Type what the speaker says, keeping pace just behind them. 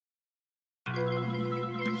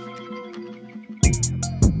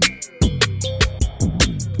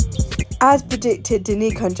as predicted,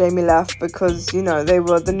 Danica and Jamie left because, you know, they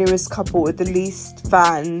were the newest couple with the least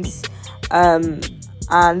fans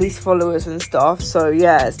and least followers and stuff. So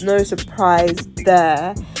yeah, it's no surprise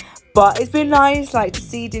there. But it's been nice, like, to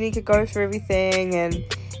see Danica go through everything, and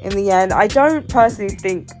in the end, I don't personally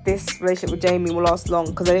think this relationship with Jamie will last long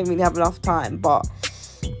because I didn't really have enough time. But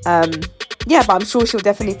yeah, but I'm sure she'll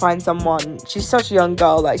definitely find someone. She's such a young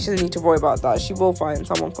girl, like, she doesn't need to worry about that. She will find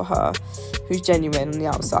someone for her who's genuine on the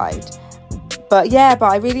outside. But yeah, but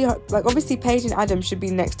I really hope, like, obviously Paige and Adam should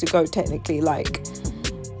be next to go technically. Like,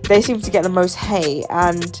 they seem to get the most hate,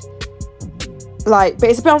 and like, but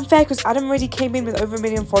it's a bit unfair because Adam already came in with over 1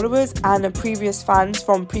 million followers and previous fans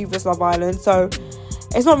from previous Love Island, so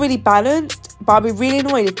it's not really balanced. But I'll be really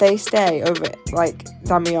annoyed if they stay over it, like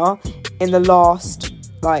Damia, in the last,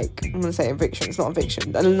 like, I'm gonna say eviction, it's not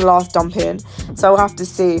eviction, and in the last dump in. So we'll have to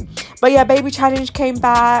see. But yeah, Baby Challenge came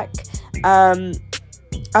back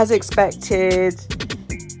as expected.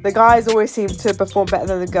 The guys always seem to perform better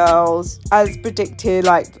than the girls, as predicted.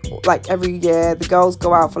 Like every year, the girls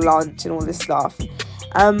go out for lunch and all this stuff.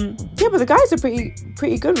 Yeah, but the guys are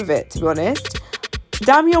pretty good with it, to be honest.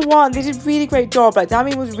 Damia won. They did a really great job. Like,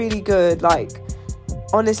 Damia was really good. Like,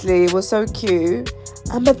 honestly, it was so cute.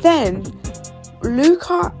 But then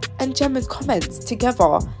Luca and Gemma's comments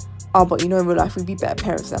together, oh, but you know, in real life we'd be better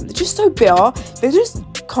parents than them. They're just so bitter. They just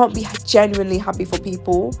can't be genuinely happy for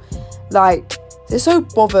people. Like, they're so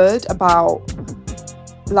bothered about,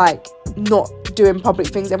 like, not doing public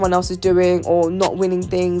things everyone else is doing, or not winning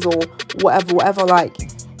things, or whatever. Like,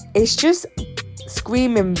 it's just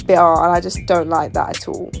screaming bitter, and I just don't like that at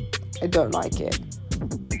all. I don't like it.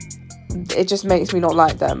 It just makes me not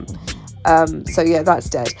like them. So yeah, that's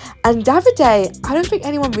dead. And Davide, I don't think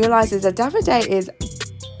anyone realizes that Davide is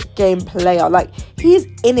a game player. Like, he's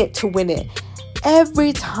in it to win it.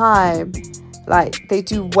 Every time, like, they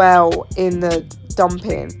do well in the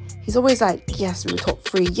dumping, he's always like, yes, we were top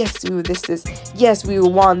 3, yes, we were this, yes, we were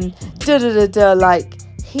 1, like,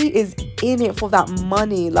 he is in it for that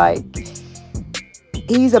money. Like,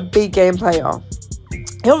 he's a big game player.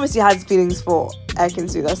 He obviously has feelings for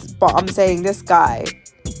Ekin-Su, but I'm saying this guy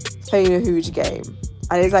is playing a huge game,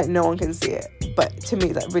 and it's like no one can see it, but to me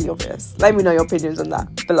it's like really obvious. Let me know your opinions on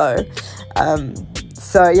that below.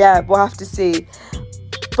 So yeah, we'll have to see.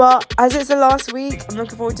 But as it's the last week, I'm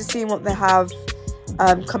looking forward to seeing what they have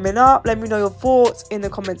coming up. Let me know your thoughts in the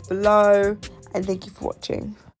comments below, and thank you for watching.